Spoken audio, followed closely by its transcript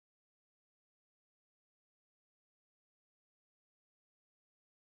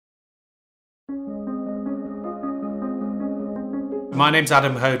My name's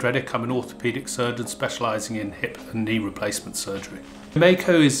Adam Hoad-Reddick. I'm an orthopaedic surgeon specialising in hip and knee replacement surgery.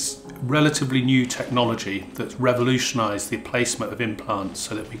 Mako is relatively new technology that's revolutionised the placement of implants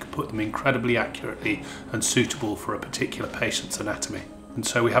so that we can put them incredibly accurately and suitable for a particular patient's anatomy. And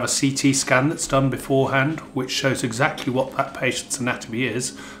so we have a CT scan that's done beforehand, which shows exactly what that patient's anatomy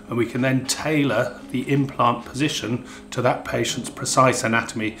is, and we can then tailor the implant position to that patient's precise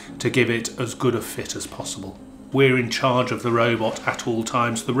anatomy to give it as good a fit as possible. We're in charge of the robot at all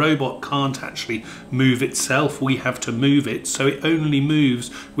times. The robot can't actually move itself, we have to move it, so it only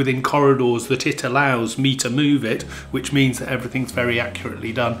moves within corridors that it allows me to move it, which means that everything's very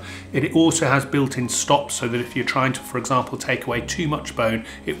accurately done. It also has built-in stops so that if you're trying to, for example, take away too much bone,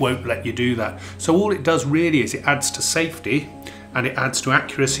 it won't let you do that. So all it does really is it adds to safety and it adds to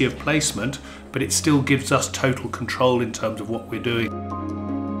accuracy of placement, but it still gives us total control in terms of what we're doing.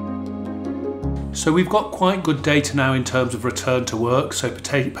 So we've got quite good data now in terms of return to work, so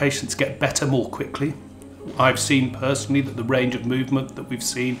patients get better more quickly. I've seen personally that the range of movement that we've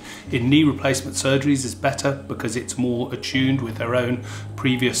seen in knee replacement surgeries is better because it's more attuned with their own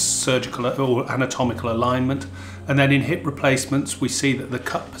previous surgical or anatomical alignment. And then in hip replacements, we see that the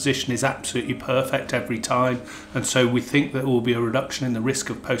cut position is absolutely perfect every time. And so we think there will be a reduction in the risk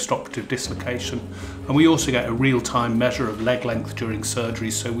of post-operative dislocation. And we also get a real-time measure of leg length during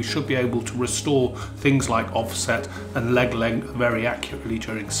surgery. So we should be able to restore things like offset and leg length very accurately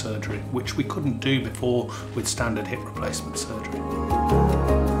during surgery, which we couldn't do before with standard hip replacement surgery.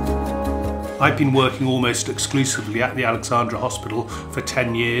 I've been working almost exclusively at the Alexandra Hospital for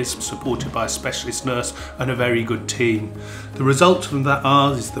 10 years, supported by a specialist nurse and a very good team. The result from that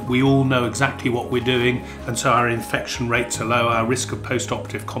is that we all know exactly what we're doing, and so our infection rates are low, our risk of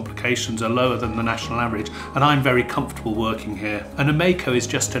post-operative complications are lower than the national average, and I'm very comfortable working here. And a Mako is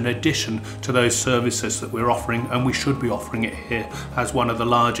just an addition to those services that we're offering, and we should be offering it here as one of the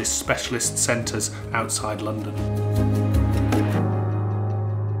largest specialist centres outside London.